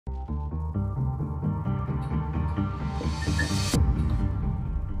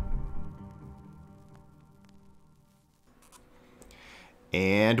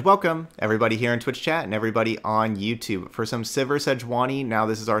And welcome, everybody here in Twitch chat and everybody on YouTube, for some Sivir Sejuani. Now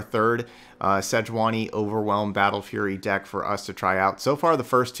this is our third Sejuani Overwhelm Battle Fury deck for us to try out. So far the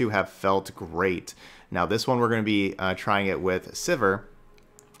first two have felt great. Now this one we're going to be trying it with Sivir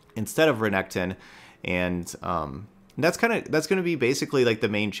instead of Renekton, and that's going to be basically like the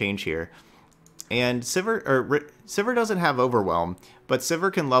main change here. And Sivir doesn't have Overwhelm, but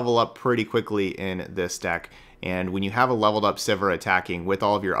Sivir can level up pretty quickly in this deck. And when you have a leveled up Sivir attacking with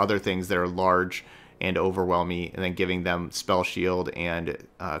all of your other things that are large and overwhelming, and then giving them spell shield and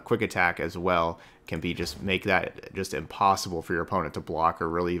quick attack as well, can be make that just impossible for your opponent to block or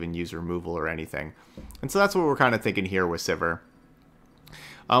really even use removal or anything. And so that's what we're kind of thinking here with Sivir.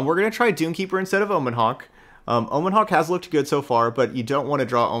 We're going to try Doomkeeper instead of Omen Hawk. Omen Hawk has looked good so far, but you don't want to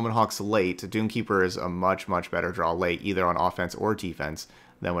draw Omen Hawks late. Doomkeeper is a much better draw late, either on offense or defense,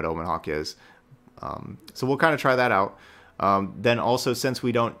 than what Omen Hawk is. So we'll kind of try that out. Then also, since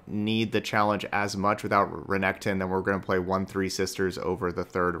we don't need the challenge as much without Renekton, then we're going to play 1/3 Sisters over the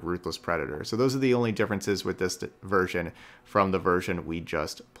third Ruthless Predator. So those are the only differences with this version from the version we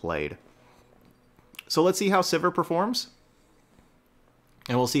just played. So let's see how Sivir performs.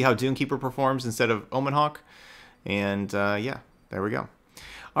 And we'll see how Doomkeeper performs instead of Omen Hawk. And yeah, there we go.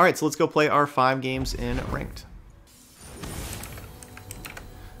 All right, so let's go play our 5 games in Ranked.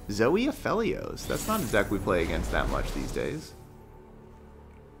 Zoe Aphelios. That's not a deck we play against that much these days.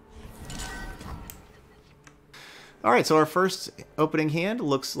 Alright, so our first opening hand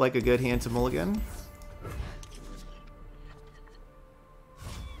looks like a good hand to mulligan.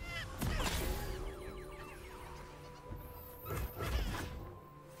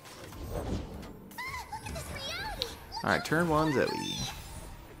 Alright, turn 1, Zoe.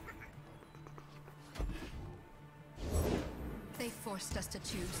 Forced us to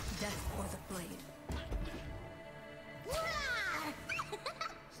choose death or the blade.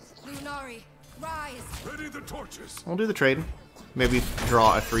 Lunari, rise! Ready the torches. We'll do the trade. Maybe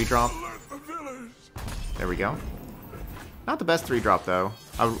draw a 3-drop. There we go. Not the best 3-drop though.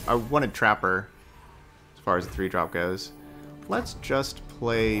 I wanted Trapper as far as the 3-drop goes. Let's just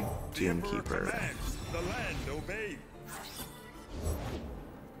play Doomkeeper.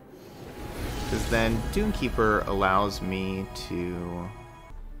 Because then Doomkeeper allows me to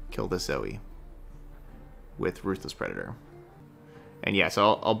kill this Zoe with Ruthless Predator. And yeah,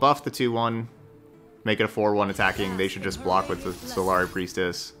 so I'll buff the 2/1, make it a 4/1 attacking. They should just block with the Solari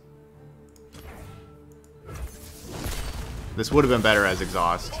Priestess. This would have been better as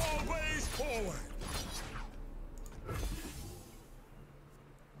exhaust.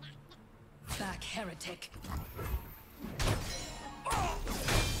 Back, heretic.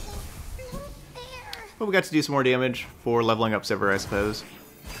 But we got to do some more damage for leveling up Sivir, I suppose.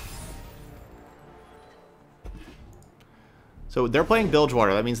 So they're playing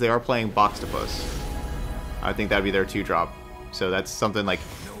Bilgewater. That means they are playing Boxtopus. I think that'd be their 2-drop. So that's something like,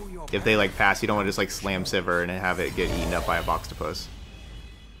 if they like pass, you don't want to just like slam Sivir and have it get eaten up by a Boxtopus.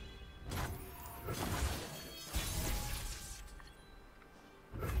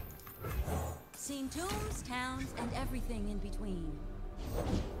 Seen tombs, towns, and everything in between.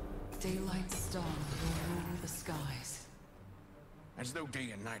 Daylight star will rule the skies. As though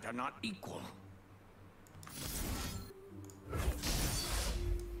day and night are not equal.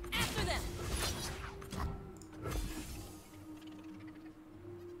 After them!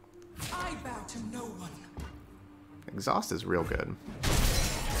 I bow to no one. Exhaust is real good.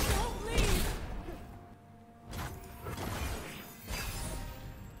 Don't leave!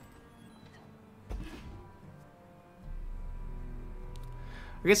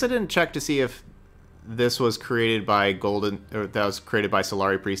 I guess I didn't check to see if this was created by Golden, or that was created by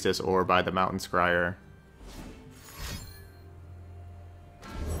Solari Priestess or by the Mountain Scryer.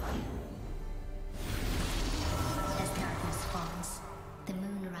 As darkness falls, the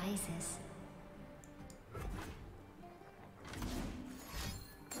moon rises.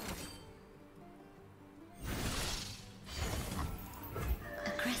 A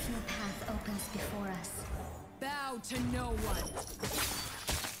crescent path opens before us. Bow to no one.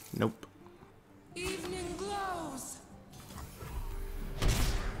 Nope. Evening glows.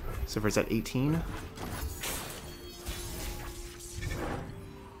 Sivir's at 18.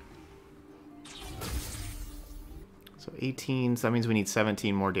 So 18, so that means we need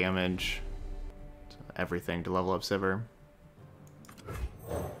 17 more damage. So everything to level up Sivir.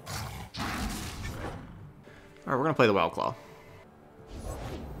 Alright, we're gonna play the Wild Claw.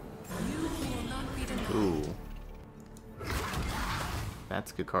 You will not be denied. Ooh.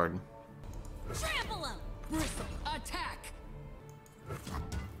 That's a good card. Trample 'em! Bristle, attack!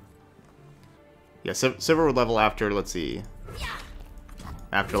 Yeah, Sivir would level after, let's see. Yeah!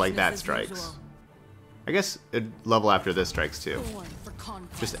 after like that strikes. I guess it'd level after this strikes too.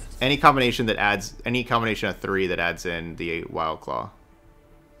 Just any combination that adds, any combination of 3 that adds in the Wild Claw.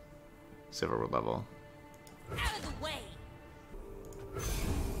 Sivir would level. Out of the way.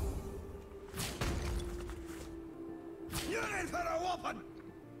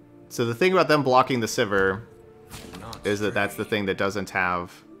 So the thing about them blocking the Sivir is that that's the thing that doesn't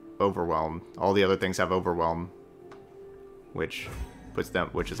have Overwhelm. All the other things have Overwhelm, which puts them,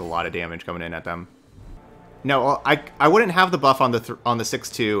 which is a lot of damage coming in at them. No, I wouldn't have the buff on the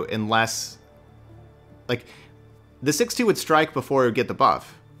 6-2 unless, like, the 6-2 would strike before it would get the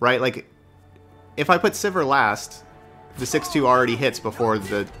buff, right? Like, if I put Sivir last, the 6-2 already hits before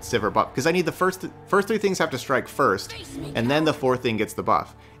the Sivir buff, because I need the first 3 things have to strike first, and then the 4th thing gets the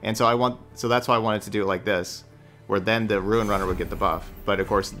buff. And so that's why I wanted to do it like this, where then the Ruin Runner would get the buff. But of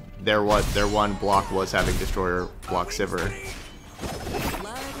course, their one block was having Destroyer block Sivir.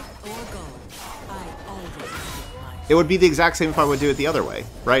 It would be the exact same if I would do it the other way,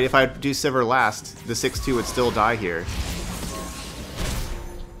 right? If I do Sivir last, the 6-2 would still die here.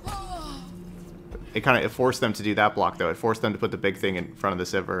 It forced them to do that block though. It forced them to put the big thing in front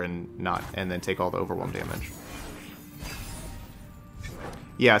of the Sivir and then take all the Overwhelm damage.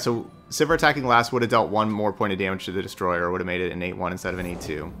 Yeah, so Sivir attacking last would have dealt 1 more point of damage to the Destroyer, would have made it an 8-1 instead of an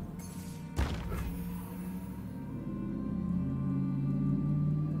 8-2.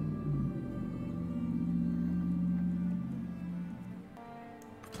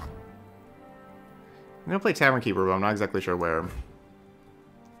 I'm gonna play Tavern Keeper, but I'm not exactly sure where.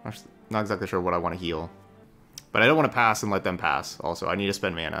 I'm not exactly sure what I want to heal. But I don't want to pass and let them pass. Also, I need to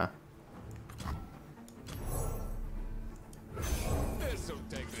spend mana. This'll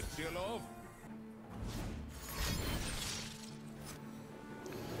take the chill off.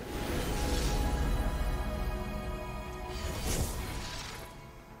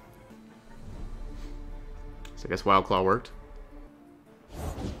 So I guess Wild Claw worked.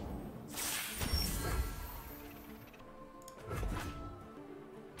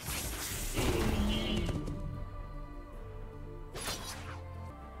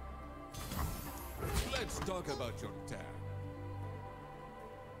 Let's talk about your tag.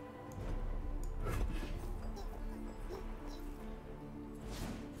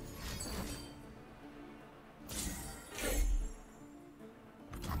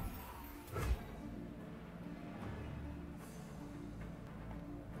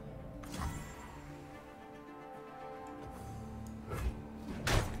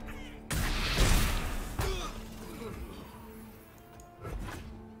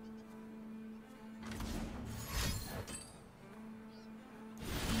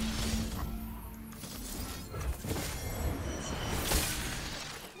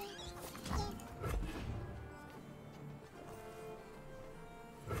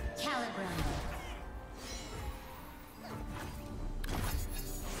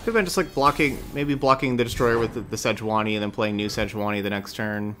 Could have been just like maybe blocking the Destroyer with the Sejuani and then playing new Sejuani the next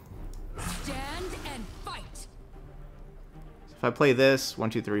turn. Stand and fight. If I play this, 1,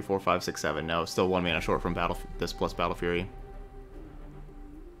 2, 3, 4, 5, 6, 7. No, still 1 mana short from this plus Battle Fury.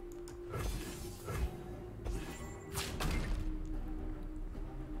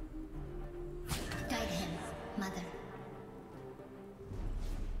 Guide him, Mother.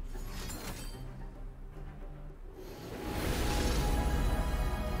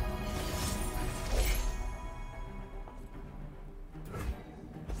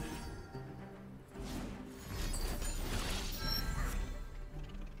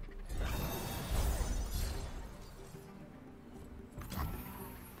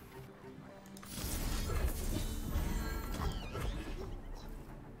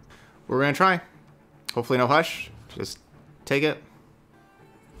 We're gonna try. Hopefully no hush. Just take it.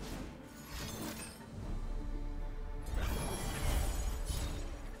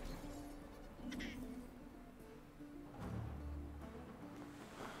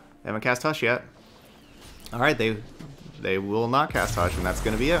 They haven't cast hush yet. Alright, they will not cast hush, and that's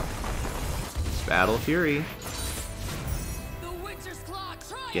gonna be it. Battle Fury. The Witcher's Claw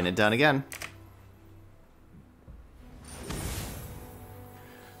triumph. Getting it done again.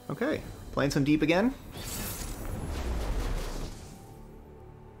 Okay, playing some deep again.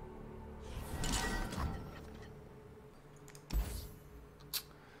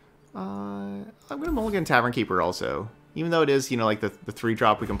 I'm gonna mulligan Tavern Keeper also. Even though it is, you know, like the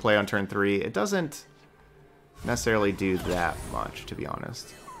 3-drop we can play on turn 3, it doesn't necessarily do that much, to be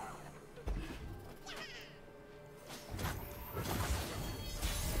honest.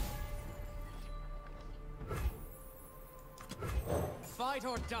 Fight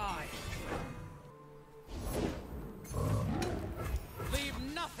or die. Leave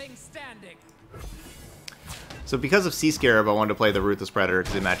nothing standing. So because of Sea Scarab, I wanted to play the Ruthless Predator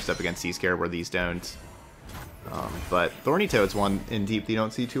because it matches up against Sea Scarab where these don't. But Thorny Toad's one in Deep that you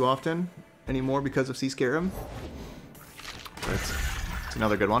don't see too often anymore because of Sea Scarab. So it's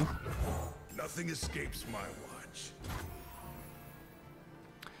another good one. Nothing escapes my watch.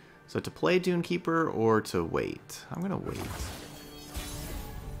 So to play Dune Keeper or to wait? I'm going to wait.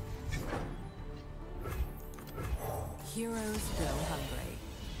 Heroes go hungry.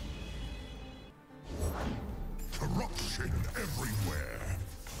 Corruption everywhere.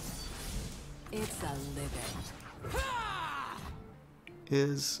 It's a living.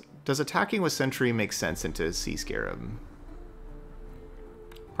 Does attacking with Sentry make sense into Sea Scarab?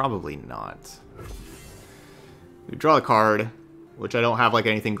 Probably not. We draw a card, which I don't have like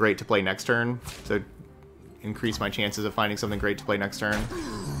anything great to play next turn, so increase my chances of finding something great to play next turn.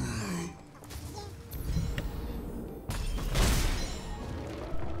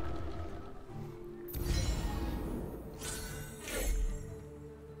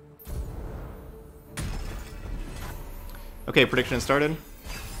 Okay, prediction has started.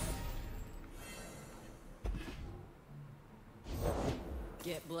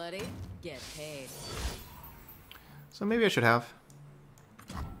 Get bloody, get paid. So maybe I should have.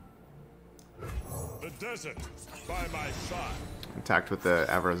 The desert by my side. Attacked with the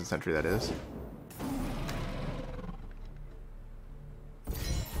Avaros and Sentry, that is.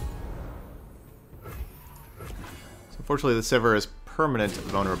 So unfortunately the Sivir is permanent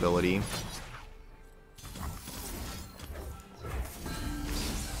vulnerability.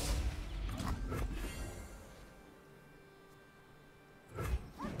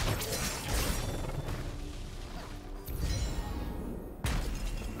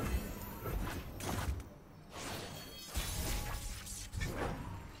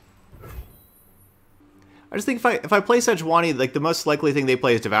 I just think if I play Sejuani, like the most likely thing they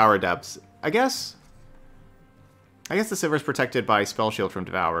play is Devour Adepts. I guess the Sivir is protected by Spell Shield from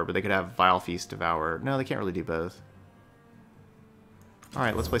Devour, but they could have Vile Feast Devour. No, they can't really do both. All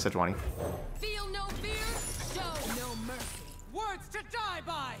right, let's play Sejuani. Feel no fear, show no mercy. Words to die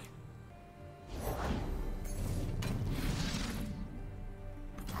by.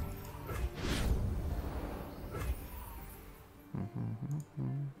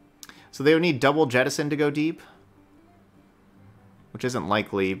 So they would need double Jettison to go deep, which isn't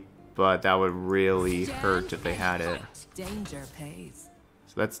likely, but that would really hurt if they had it. Danger pays.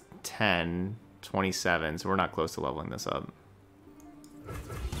 So that's 10, 27, so we're not close to leveling this up.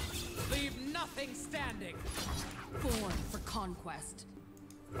 Leave nothing standing. Born for conquest.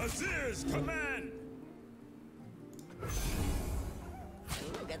 Azir's command.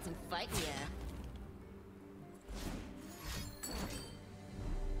 Ooh, got some fight here.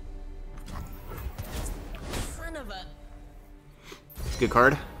 Son of a... It's a good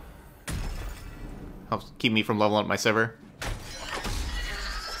card. Helps keep me from leveling up my Sivir.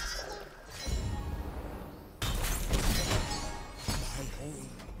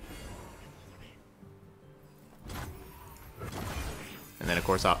 And then, of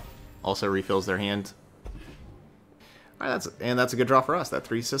course, also refills their hand. All right, that's a good draw for us. That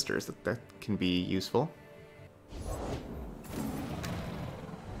Three Sisters, that can be useful.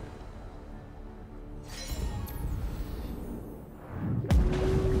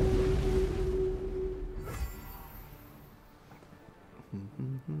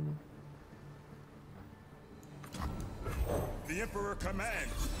 The Emperor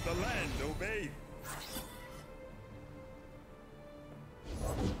commands, the land obey.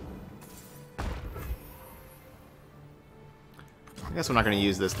 I guess I'm not going to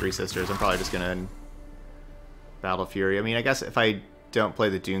use this Three Sisters. I'm probably just going to Battle Fury. I mean, I guess if I don't play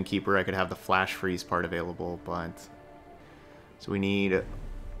the Dune Keeper, I could have the Flash Freeze part available, but... So we need,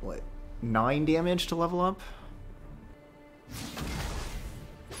 what, 9 damage to level up?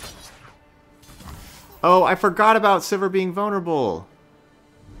 Oh, I forgot about Sivir being vulnerable.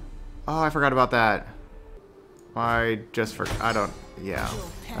 Oh, I forgot about that. I just forgot. I don't... Yeah,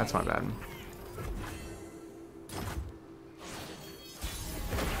 that's my bad.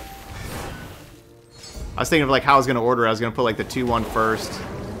 I was thinking of like how I was going to order. I was going to put like the 2-1 first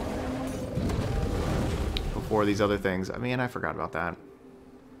before these other things. I mean, I forgot about that.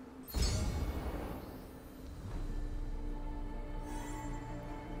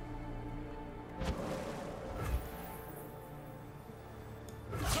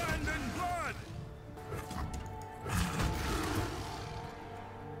 Sand and blood.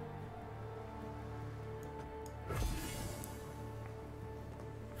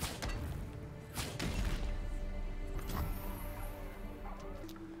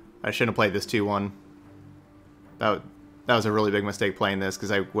 I shouldn't have played this 2-1. That that was a really big mistake playing this,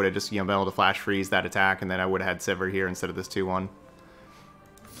 because I would have just, you know, been able to flash freeze that attack, and then I would have had Sivir here instead of this 2-1.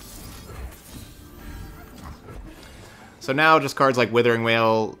 So now just cards like Withering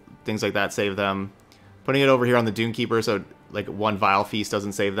Wail, things like that save them. Putting it over here on the Dunekeeper so like one Vile Feast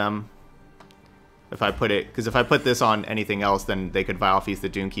doesn't save them. If I put it, because if I put this on anything else, then they could Vile Feast the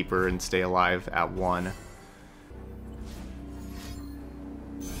Dunekeeper and stay alive at 1.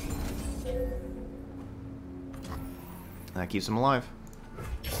 That keeps them alive.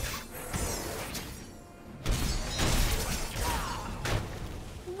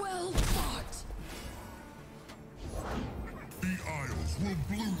 Well fought. The Isles will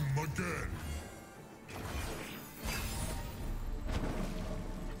bloom again.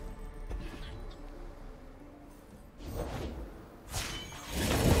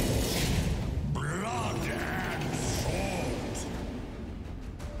 Blood and salt.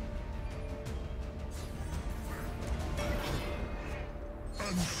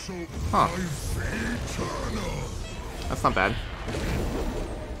 And so Huh. life eternal. That's not bad.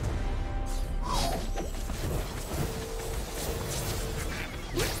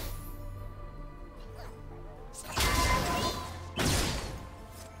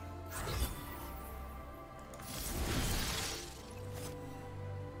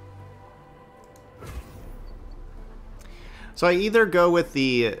 So I either go with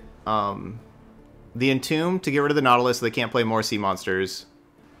the Entomb to get rid of the Nautilus so they can't play more sea monsters,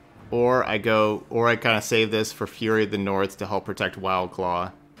 or I kind of save this for Fury of the North to help protect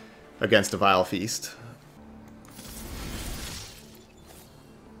Wildclaw against a Vile Feast.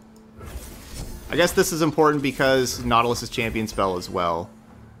 I guess this is important because Nautilus is champion spell as well.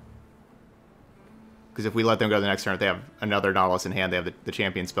 Because if we let them go to the next turn, if they have another Nautilus in hand, they have the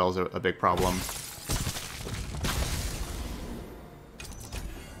champion spell is a big problem.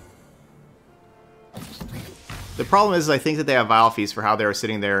 The problem is I think that they have Vile Feast for how they were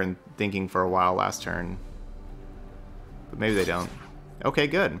sitting there and thinking for a while last turn. But maybe they don't. Okay,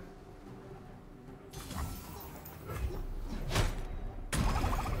 good.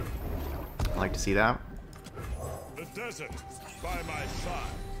 I like to see that. The desert by my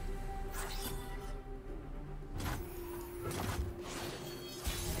side.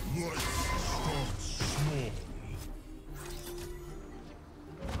 Life starts small.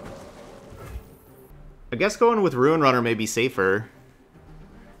 I guess going with Ruin Runner may be safer.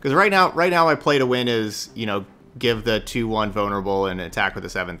 Because right now my play to win is, you know, give the 2-1 vulnerable and attack with a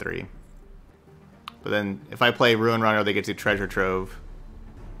 7-3. But then if I play Ruin Runner, they get to Treasure Trove.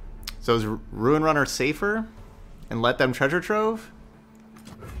 So is Ruin Runner safer? And let them Treasure Trove?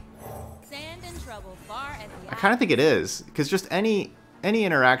 Sand and trouble far as the I kind of think it is. Because just any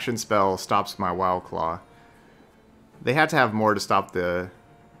interaction spell stops my Wildclaw. They had to have more to stop the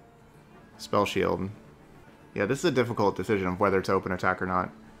Spell Shield. Yeah, this is a difficult decision of whether to open attack or not.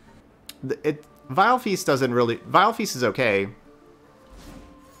 Vile Feast doesn't really... Vile Feast is okay.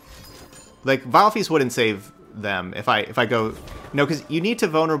 Like, Vile Feast wouldn't save them if I go... No, because you need to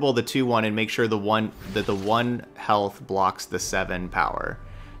vulnerable the 2-1 and make sure the 1 health blocks the 7 power.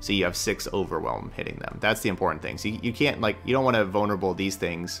 So you have 6 overwhelm hitting them. That's the important thing. So you can't, like... You don't want to vulnerable these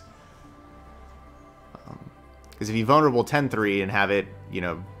things. Because if you vulnerable 10-3 and have it, you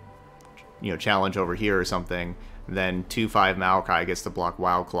know, challenge over here or something, then 2-5 Maokai gets to block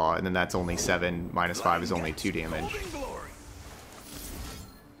Wildclaw, and then that's only 7 minus 5 is only 2 damage.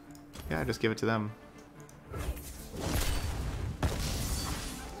 Yeah, just give it to them.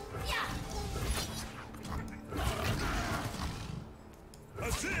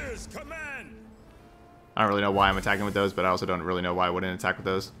 Azir's command. I don't really know why I'm attacking with those, but I also don't really know why I wouldn't attack with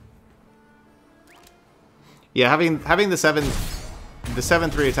those. Yeah, having the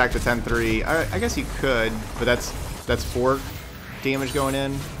 7-3 attack the 10-3, I guess you could, but that's 4 damage going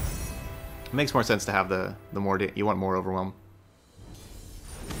in. It makes more sense to have the more you want more overwhelm.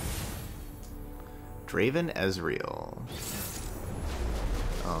 Draven Ezreal.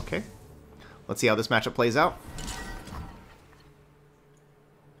 Okay. Let's see how this matchup plays out.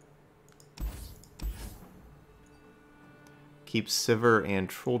 Keep Sivir and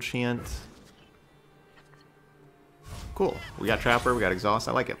Troll Chant. Cool. We got Trapper, we got Exhaust.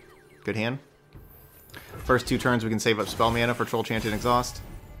 I like it. Good hand. First 2 turns we can save up spell mana for Troll Chant and Exhaust.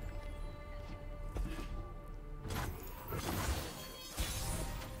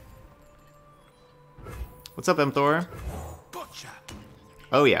 What's up, Mthor? Gotcha.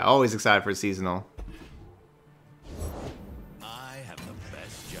 Oh yeah, always excited for seasonal. I have the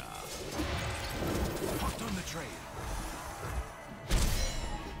best job. Hot on the trail.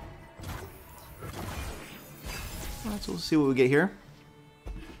 Alright, so we'll see what we get here.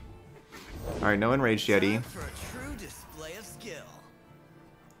 Alright, no Enraged Yeti. For a true display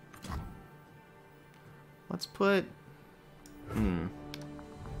put...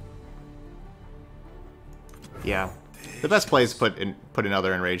 Yeah. The best play is put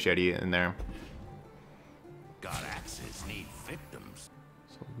another Enraged Yeti in there. God axes need victims.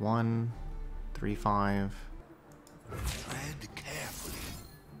 So 1, 3, 5. Tread carefully.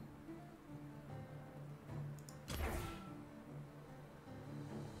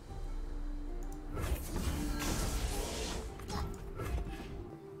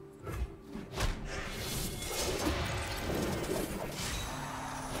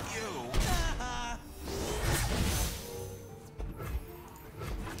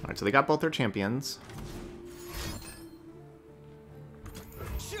 Alright, so they got both their champions.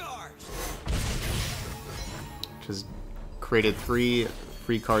 Which has created 3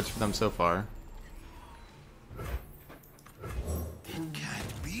 free cards for them so far. It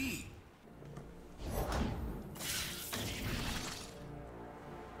can't be.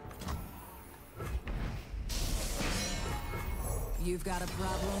 You've got a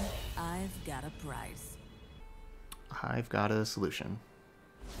problem, I've got a price. I've got a solution.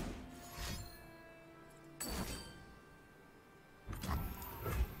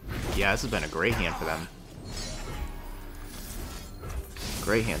 Yeah, this has been a great hand for them.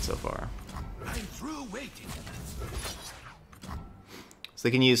 Great hand so far. I'm through waiting. So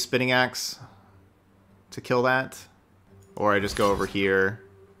they can use Spinning Axe to kill that. Or I just go over here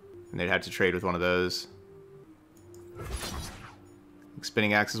and they'd have to trade with one of those.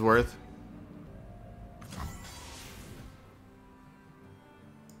 Spinning Axe is worth.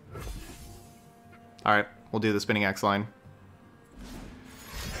 Alright, we'll do the Spinning Axe line.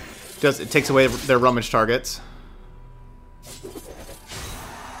 It takes away their rummage targets.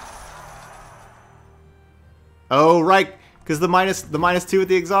 Oh, right, because the minus 2 with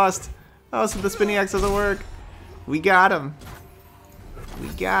the exhaust. Oh, so the Spinning Axe doesn't work. We got him. We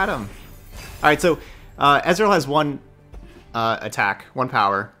got him. All right, so Ezreal has 1 attack, 1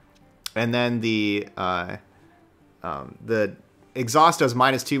 power, and then the exhaust does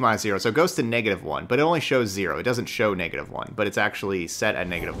 -2, -0, so it goes to -1, but it only shows 0. It doesn't show -1, but it's actually set at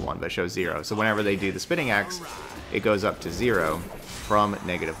 -1, but it shows 0. So whenever they do the Spinning Axe, it goes up to 0 from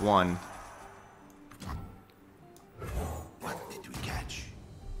 -1. What did we catch?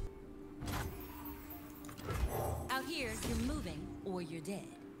 Out here, you're moving or you're dead.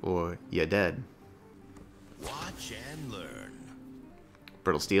 Or you're dead. Watch and learn.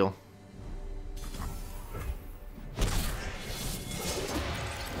 Brittle Steel.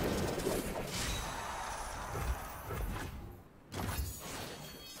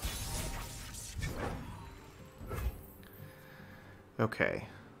 Okay.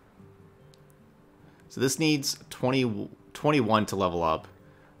 So this needs 21 to level up.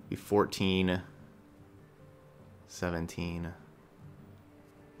 Be 14, 17.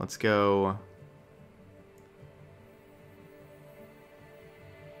 Let's go.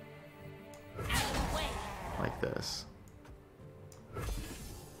 Like this.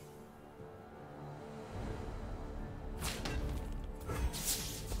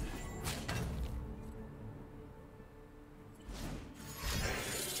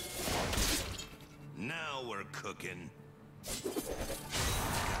 Now we're cooking. Got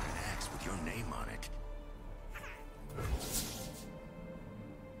an axe with your name on it.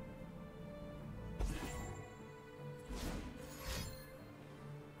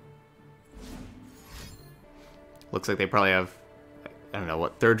 Looks like they probably have, I don't know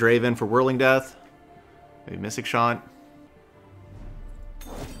what, 3rd Draven for Whirling Death. Maybe Mystic Shot.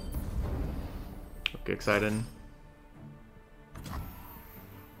 Get excited.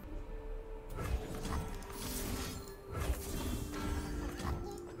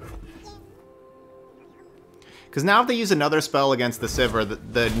 Because now if they use another spell against the Sivir,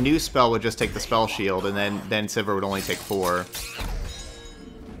 the new spell would just take the spell shield, and then Sivir would only take 4.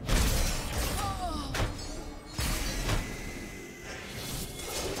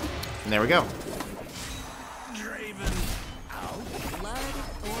 And there we go. Draven out. Blood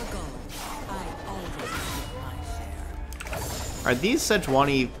or gold, I always get my share. Alright, these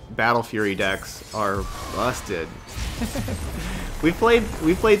Sejuani Battle Fury decks are busted. we played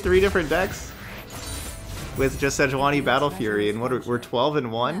 3 different decks with just Sejuani Battle Fury, and we're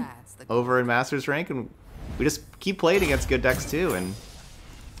 12-1 over in Masters rank, and we just keep playing against good decks too, and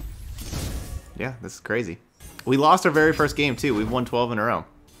yeah, this is crazy. We lost our very first game too. We've won 12 in a row.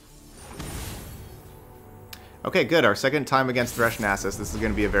 Okay, good. Our second time against Thresh Nasus. This is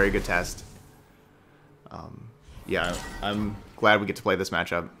going to be a very good test. Yeah, I'm glad we get to play this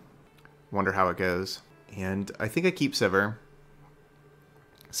matchup. Wonder how it goes. And I think I keep Sivir.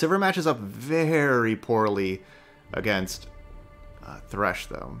 Sivir matches up very poorly against Thresh,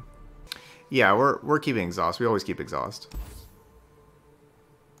 though. Yeah, we're keeping exhaust. We always keep exhaust.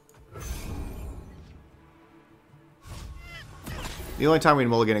 The only time we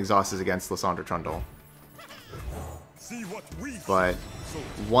mulligan exhaust is against Lysandra Trundle. But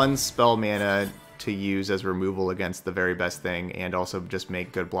one spell mana to use as removal against the very best thing, and also just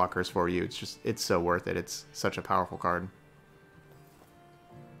make good blockers for you. It's so worth it. It's such a powerful card.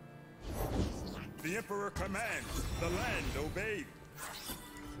 The Emperor commands, the land obeyed.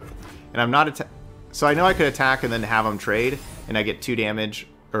 And I'm not so I know I could attack and then have them trade, and I get 2 damage,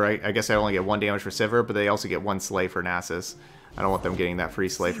 or I guess I only get 1 damage for Sivir, but they also get 1 Slay for Nasus. I don't want them getting that free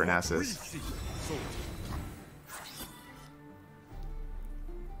Slay for Nasus.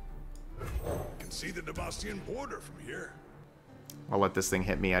 Can see the Devastian border from here. I'll let this thing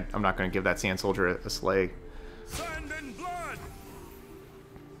hit me. I'm not going to give that Sand Soldier a Slay. Sand and blood.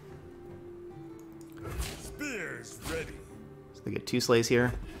 Spears ready. So they get 2 Slays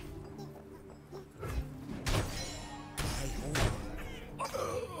here.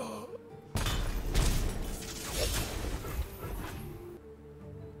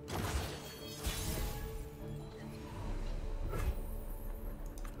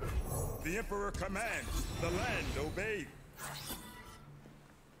 The Emperor commands, the land obeyed.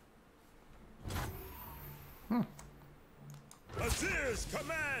 Azir's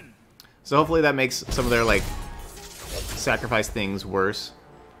command. So hopefully that makes some of their, like, sacrifice things worse.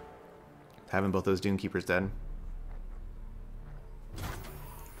 Having both those Doomkeepers dead.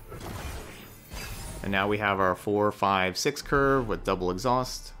 And now we have our 4, 5, 6 curve with double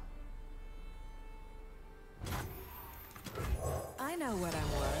exhaust. I know what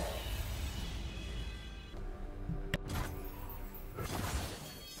I'm worth.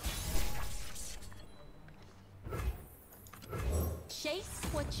 Chase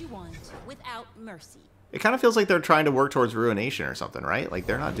what you want without mercy. It kind of feels like they're trying to work towards Ruination or something, right? Like,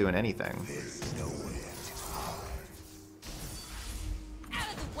 they're not doing anything. Out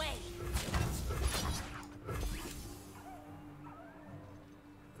of the way.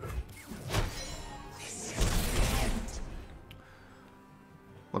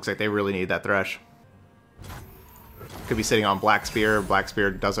 Looks like they really need that Thresh. Could be sitting on Black Spear. Black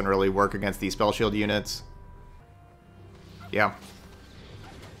Spear doesn't really work against these Spell Shield units. Yeah.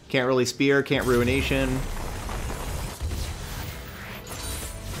 Can't really Spear, can't Ruination.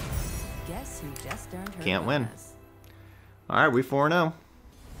 Guess who just earned her Can't win. bonus? Alright, we 4-0.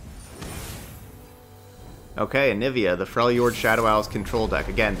 Okay, Anivia, the Freljord Shadow Owls control deck.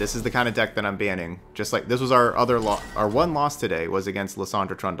 Again, this is the kind of deck that I'm banning. Just like, this was our our one loss today was against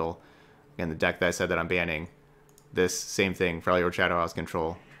Lysandra Trundle. Again, the deck that I said that I'm banning. This same thing, Freljord Shadow Owls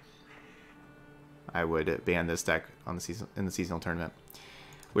control. I would ban this deck on the in the seasonal tournament.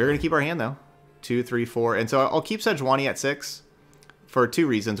 We're going to keep our hand, though. 2, 3, 4. And so I'll keep Sejuani at 6 for 2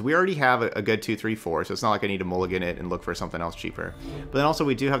 reasons. We already have a good 2, 3, 4, so it's not like I need to mulligan it and look for something else cheaper. But then also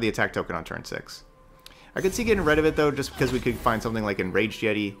we do have the attack token on turn 6. I could see getting rid of it, though, just because we could find something like Enraged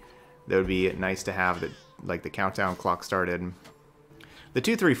Yeti. That would be nice to have, that like the countdown clock started. The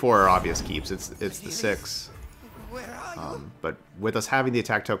 2, 3, 4 are obvious keeps. It's the 6. But with us having the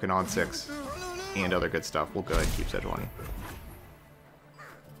attack token on 6 and other good stuff, we'll go ahead and keep Sejuani.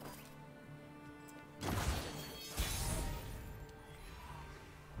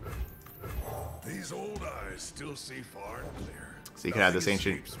 These old eyes still see far and clear. So you could have this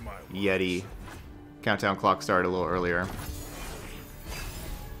ancient Yeti countdown clock start a little earlier.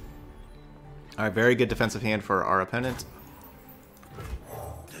 Alright, very good defensive hand for our opponent.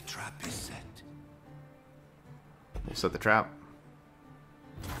 The trap is set. We'll set the trap.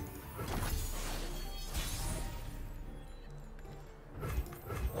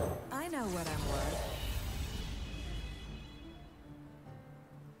 I know what I'm worth.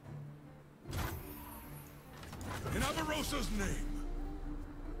 In Avarosa's name.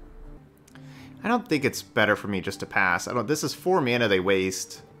 I don't think it's better for me just to pass. This is 4 mana they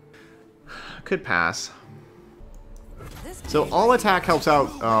waste. Could pass. So all attack helps out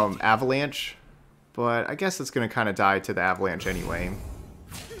Avalanche, but I guess it's going to kind of die to the Avalanche anyway.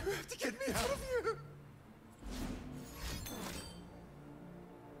 You have to get me out of here.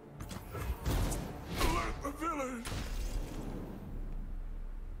 Alert the village.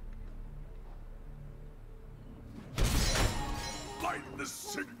 Light the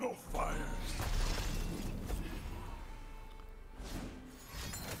signal fires.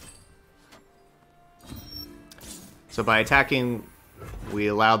 So by attacking, we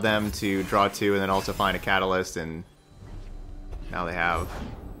allowed them to draw 2 and then also find a Catalyst, and now they have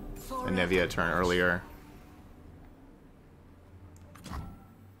Anivia turn earlier.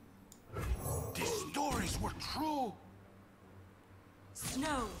 These stories were true.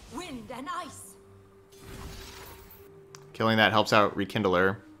 Snow, wind, and ice. Killing that helps out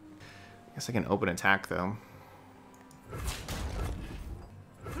Rekindler. I guess I can open attack though.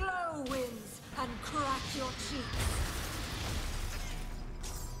 Blow winds and crack your cheeks.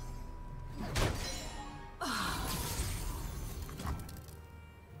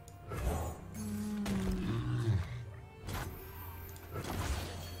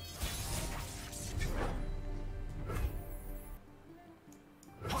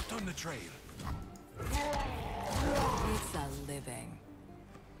 Hot on the trail. It's a living.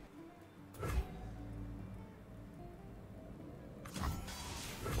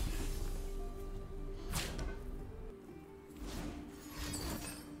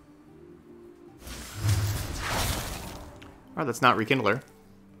 Oh, that's not Rekindler.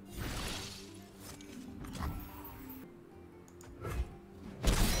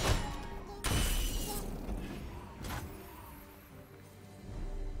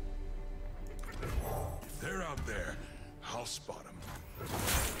 If they're out there, I'll spot them.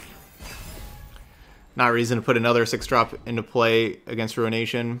 Not reason to put another 6-drop into play against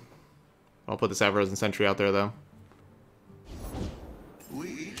Ruination. I'll put the Savros and Sentry out there though. We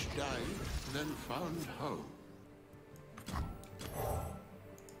each died, then found home.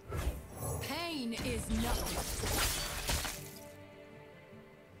 Pain is nothing.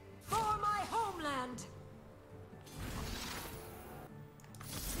 For my homeland.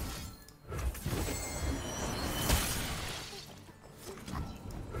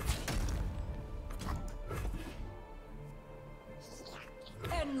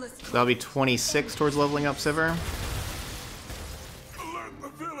 Endless. So that'll be 26 towards leveling up Sivir. Alert the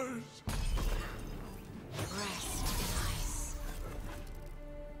village! Rest in ice.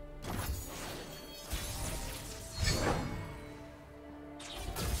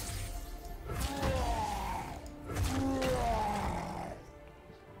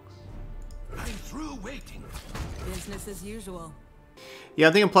 I'm through waiting. Business as usual. Yeah,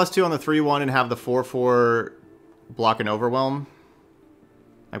 I'm thinking +2 on the 3-1 and have the 4/4 block and overwhelm.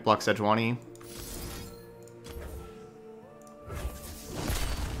 Like block Sejuani.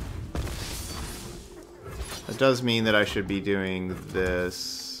 That does mean that I should be doing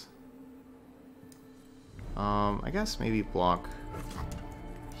this. I guess maybe block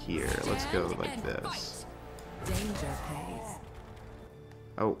here. Let's go like this. Danger pays.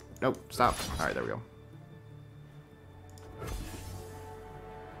 Oh, nope, stop. Alright, there we go.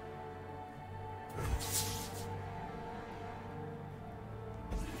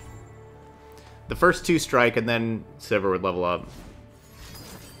 The first 2 strike, and then Sivir would level up.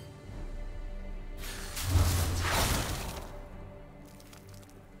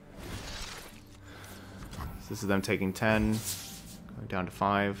 So this is them taking 10, going down to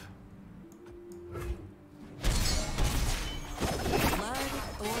 5. Blood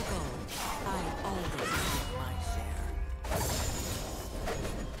or gold, I always get my share.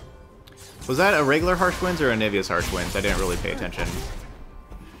 Was that a regular Harsh Winds or Anivia's Harsh Winds? I didn't really pay attention.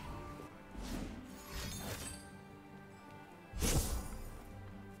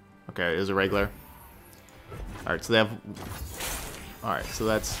 Okay, it was a regular. Alright, so they have... Alright, so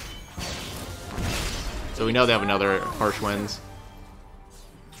that's... So we know they have another Harsh Winds.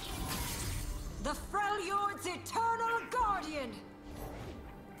 The Freljord's eternal guardian.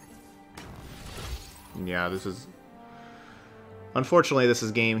 Yeah, this is... Unfortunately, this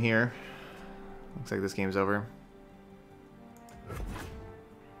is game here. Looks like this game's over.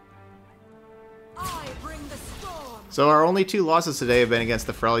 I bring the storm. So our only 2 losses today have been against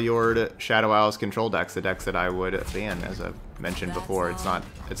the Freljord, Shadow Isles control decks, the decks that I would ban, as I've mentioned before. It's not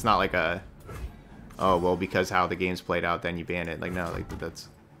like a, oh well, because how the game's played out, then you ban it. Like no, like that's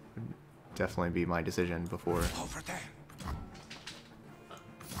definitely be my decision before. Over there.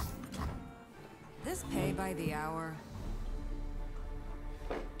 This pay by the hour.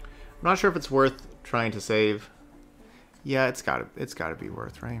 I'm not sure if it's worth trying to save. Yeah, it's gotta be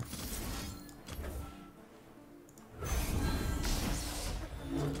worth, right?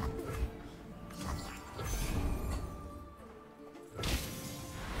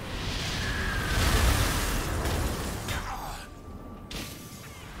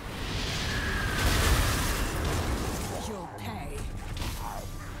 You'll pay.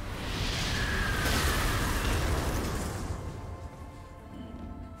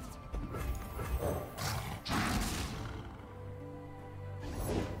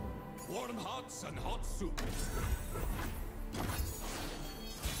 Warm hots and hot soup.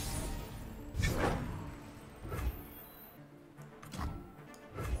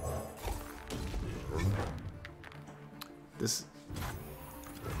 This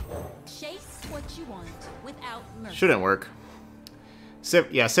Chase what you want without mercy. shouldn't work.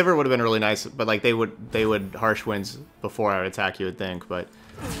 Yeah, Sivir would have been really nice, but like they would harsh winds before I would attack, you would think, but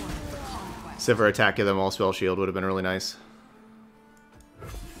Sivir attacking them all spell shield would have been really nice.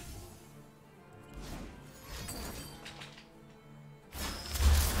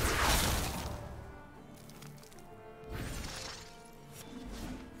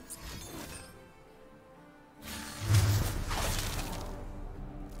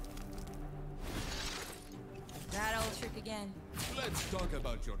 That old trick again. Let's talk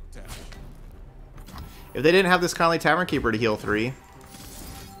about your tech. If they didn't have this Conley Tavern Keeper to heal 3.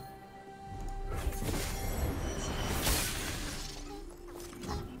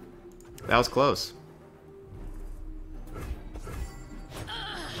 That was close.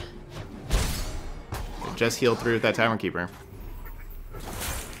 Just healed 3 with that Tavern Keeper.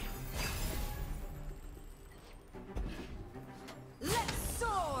 Let's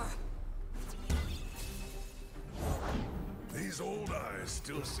soar. These old eyes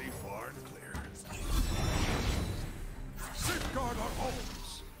still see far and clear. Sit guard our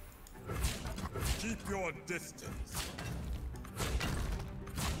homes. Keep your distance.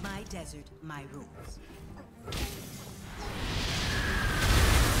 My desert, my rules.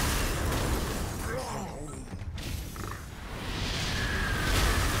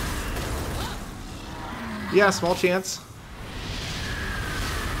 Yeah, small chance.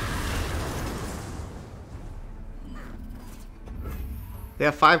 They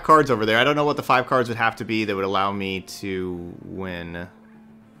have 5 cards over there. I don't know what the 5 cards would have to be that would allow me to win.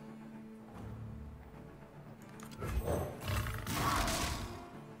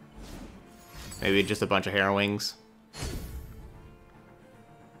 Maybe just a bunch of Harrowings.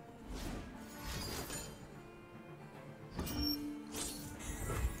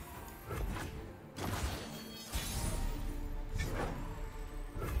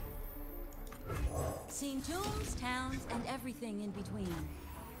 Seen tombs, towns, and everything in between.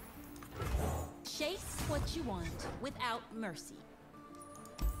 Chase what you want without mercy.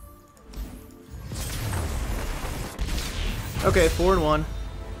 Okay, 4-1.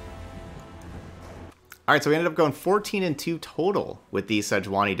 Alright, so we ended up going 14-2 total with these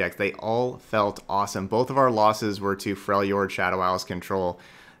Sejuani decks. They all felt awesome. Both of our losses were to Freljord, Shadow Owl's Control.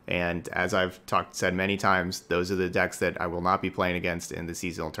 And as I've said many times, those are the decks that I will not be playing against in the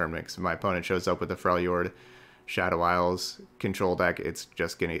seasonal tournament. So if my opponent shows up with the Freljord, Shadow Isles Control deck, it's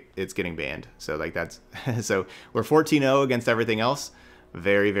getting banned. So like that's so we're 14-0 against everything else.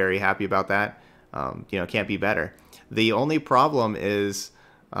 Very, very happy about that. You know, can't be better. The only problem is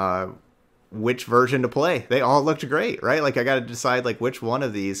which version to play. They all looked great, right? Like I got to decide like which one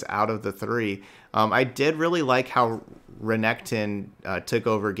of these out of the 3. I did really like how Renekton took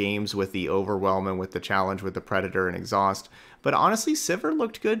over games with the Overwhelm and with the challenge with the Predator and Exhaust. But honestly, Sivir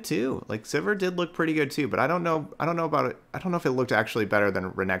looked good too. Like Sivir did look pretty good too. But I don't know about it. I don't know if it looked actually better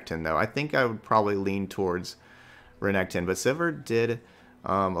than Renekton though. I think I would probably lean towards Renekton. But Sivir did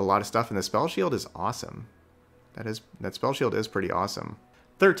a lot of stuff, and the spell shield is awesome. That spell shield is pretty awesome.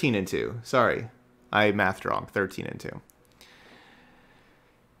 13-2. Sorry, I mathed wrong. 13-2.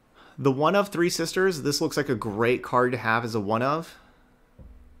 The one of Three Sisters. This looks like a great card to have as a one of.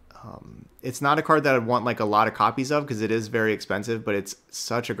 It's not a card that I'd want like a lot of copies of because it is very expensive, but it's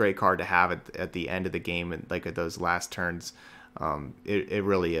such a great card to have at the end of the game and like at those last turns. It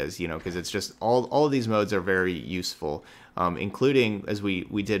really is, you know, because it's just all of these modes are very useful, including as we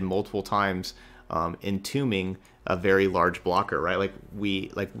did multiple times, entombing a very large blocker, right?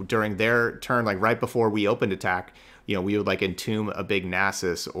 Like during their turn, like right before we opened attack, you know, we would like entomb a big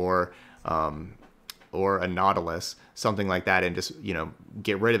Nasus or a Nautilus, something like that, and just, you know,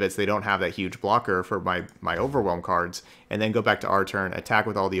 get rid of it so they don't have that huge blocker for my Overwhelm cards, and then go back to our turn, attack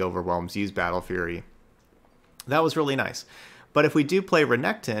with all the Overwhelms, use Battle Fury. That was really nice. But if we do play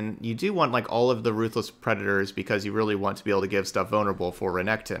Renekton, you do want like all of the Ruthless Predators because you really want to be able to give stuff vulnerable for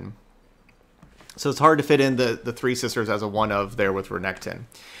Renekton. So it's hard to fit in the Three Sisters as a one of there with Renekton.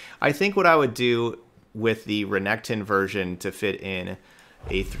 I think what I would do with the Renekton version to fit in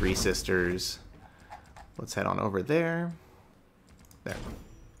a Three Sisters, let's head on over there. There.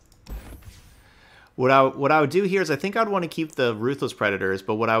 What I would do here is I think I'd want to keep the Ruthless Predators,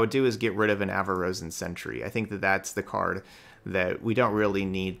 but what I would do is get rid of an Avarosan Sentry. I think that's the card that we don't really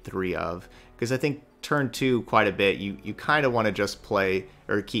need 3 of, because I think turn 2 quite a bit. You kind of want to just play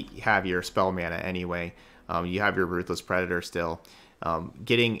or have your spell mana anyway. You have your Ruthless Predator still.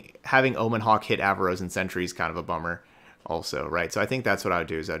 Having Omen Hawk hit Avarosan Sentry is kind of a bummer also, right? So I think that's what I would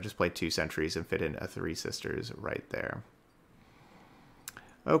do is I'd just play 2 Sentries and fit in a Three Sisters right there.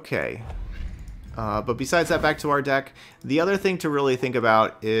 Okay. But besides that, back to our deck. The other thing to really think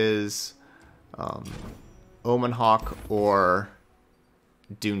about is Omen Hawk or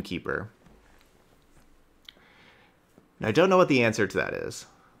Dunekeeper. Now, I don't know what the answer to that is.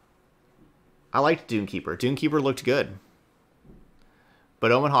 I liked Dunekeeper. Dunekeeper looked good.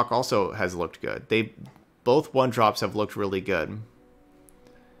 But Omen Hawk also has looked good. Both 1-drops have looked really good.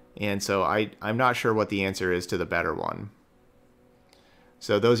 And so I'm not sure what the answer is to the better one.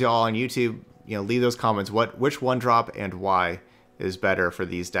 So those y'all on YouTube, leave those comments. Which 1-drop and why is better for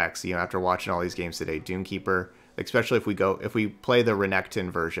these decks? After watching all these games today, Dunekeeper, especially if we play the Renekton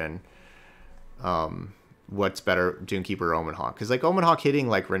version, what's better, Dunekeeper or Omen Hawk? Because like Omen Hawk hitting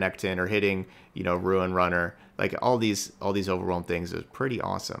like Renekton or hitting Ruin Runner, like all these overwhelm things is pretty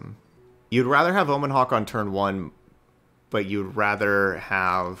awesome. You'd rather have Omen Hawk on turn 1, but you'd rather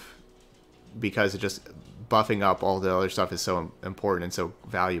have, because it just buffing up all the other stuff is so important and so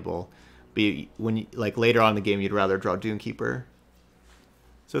valuable. But when like later on in the game, you'd rather draw Dunekeeper.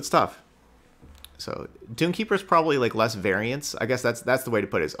 So it's tough. So Dunekeeper is probably like less variance. I guess that's the way to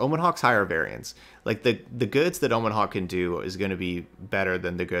put it. Is Omen Hawk's higher variance. Like the goods that Omen Hawk can do is going to be better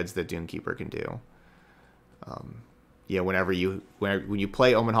than the goods that Dunekeeper can do. When you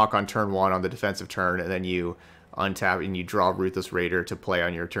play Omen Hawk on turn 1 on the defensive turn, and then you untap and you draw Ruthless Raider to play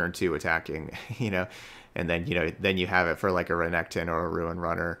on your turn 2 attacking, and then you have it for like a Renekton or a Ruin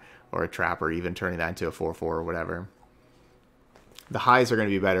Runner or a Trap, or even turning that into a 4/4 or whatever. The highs are going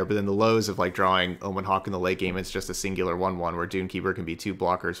to be better, but then the lows of like drawing Omen Hawk in the late game, it's just a singular 1/1 where Dunekeeper can be 2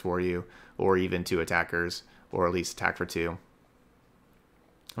 blockers for you, or even 2 attackers, or at least attack for 2.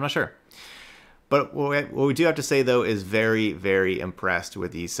 I'm not sure. But what we do have to say, though, is very, very impressed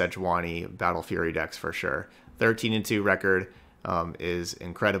with these Sejuani Battle Fury decks for sure. 13-2 record is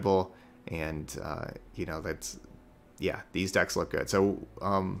incredible, and these decks look good. So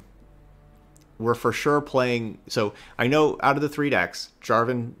we're for sure playing. So I know out of the 3 decks,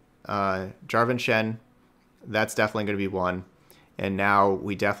 Jarvan Shen, that's definitely going to be one, and now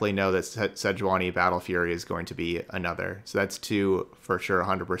we definitely know that Sejuani Battle Fury is going to be another. So that's 2 for sure,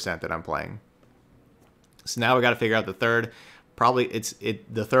 100% that I'm playing. So now we got to figure out the third. Probably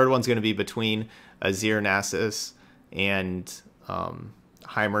the third one's going to be between Azir Nasus and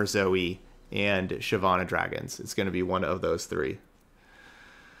Heimer Zoe and Shyvana Dragons. It's going to be one of those 3.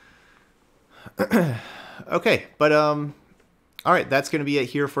 Okay, but all right, that's going to be it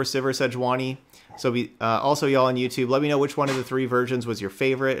here for Sivir Sejuani. So also y'all on YouTube, let me know which one of the 3 versions was your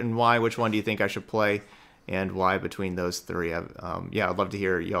favorite and why. Which one do you think I should play and why between those 3? I'd love to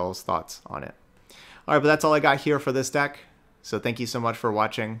hear y'all's thoughts on it. All right, but that's all I got here for this deck. So thank you so much for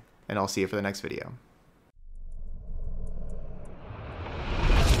watching, and I'll see you for the next video.